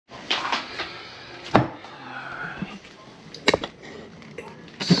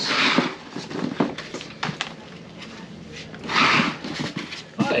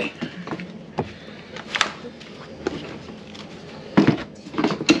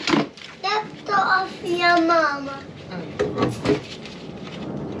Mama.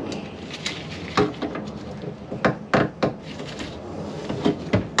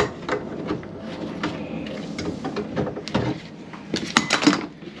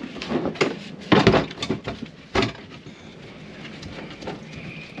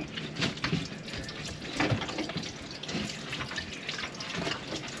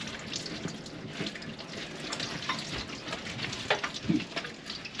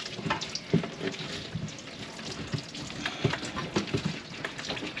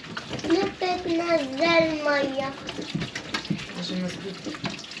 Lipit na Maya. Może nas wypie.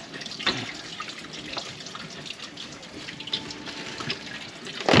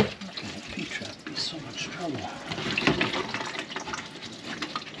 P-trap be so much trouble.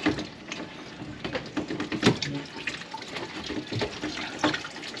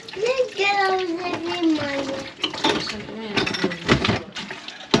 Let's get out of Maya.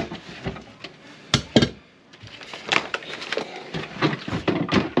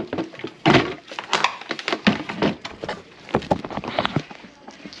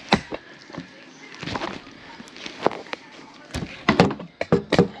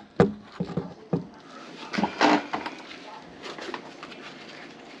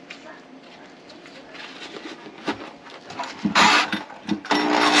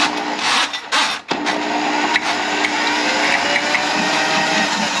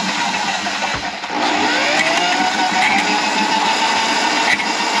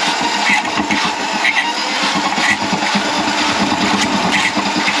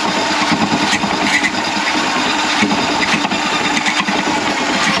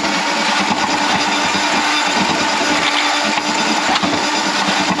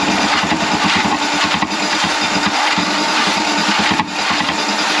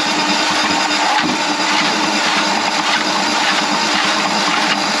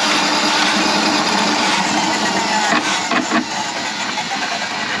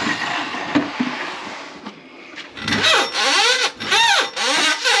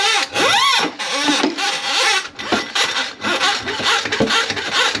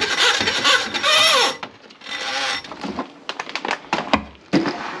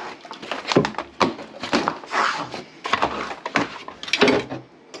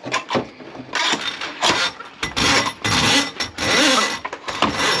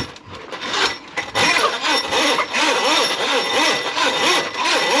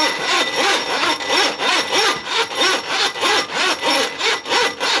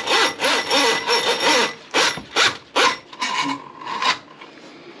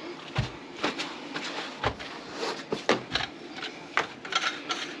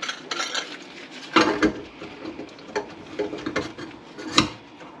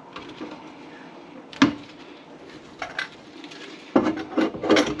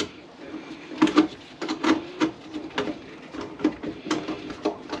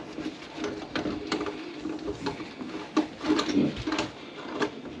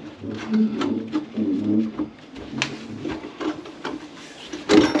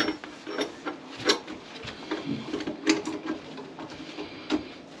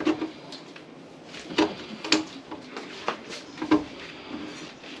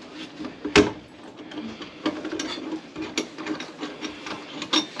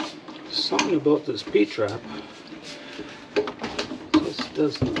 Something about this P-trap just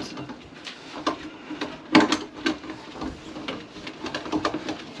doesn't.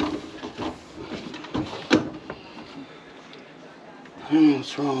 I don't know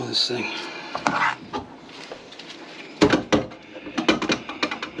what's wrong with this thing.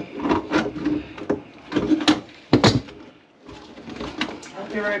 I'll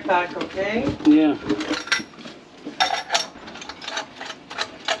be right back, okay? Yeah.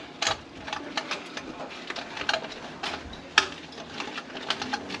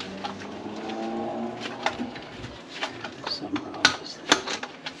 Something wrong with this thing.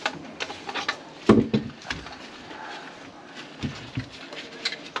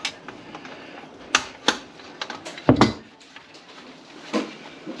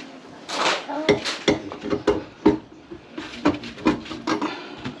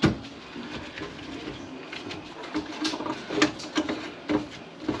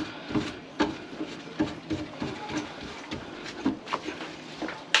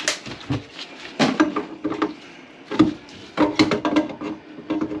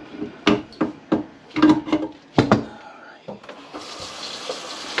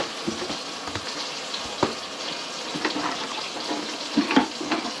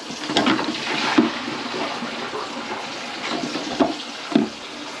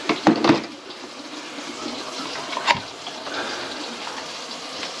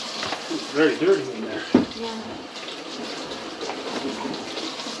 Very dirty in there. Yeah.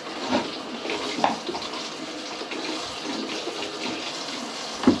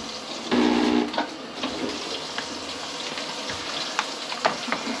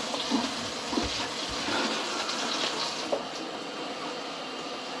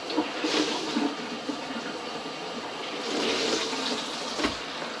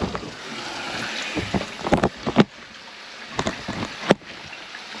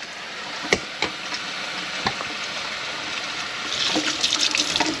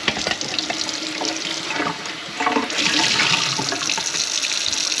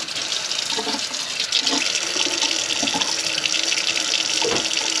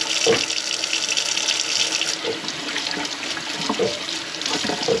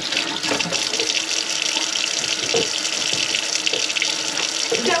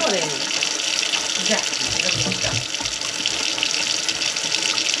 Делай. Да.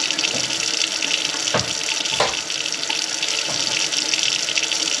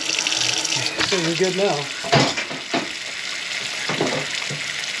 So you're good now.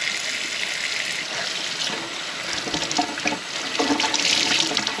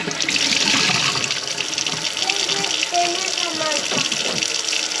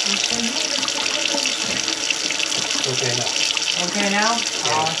 Okay now. Okay now?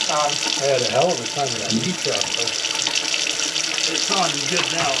 Awesome. I had a hell of a time with that meat trap, though. It's on good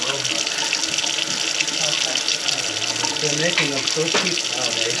now, though. They're making them so cheap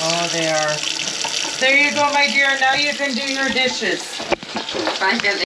nowadays. Oh, they are. There you go, my dear. Now you can do your dishes.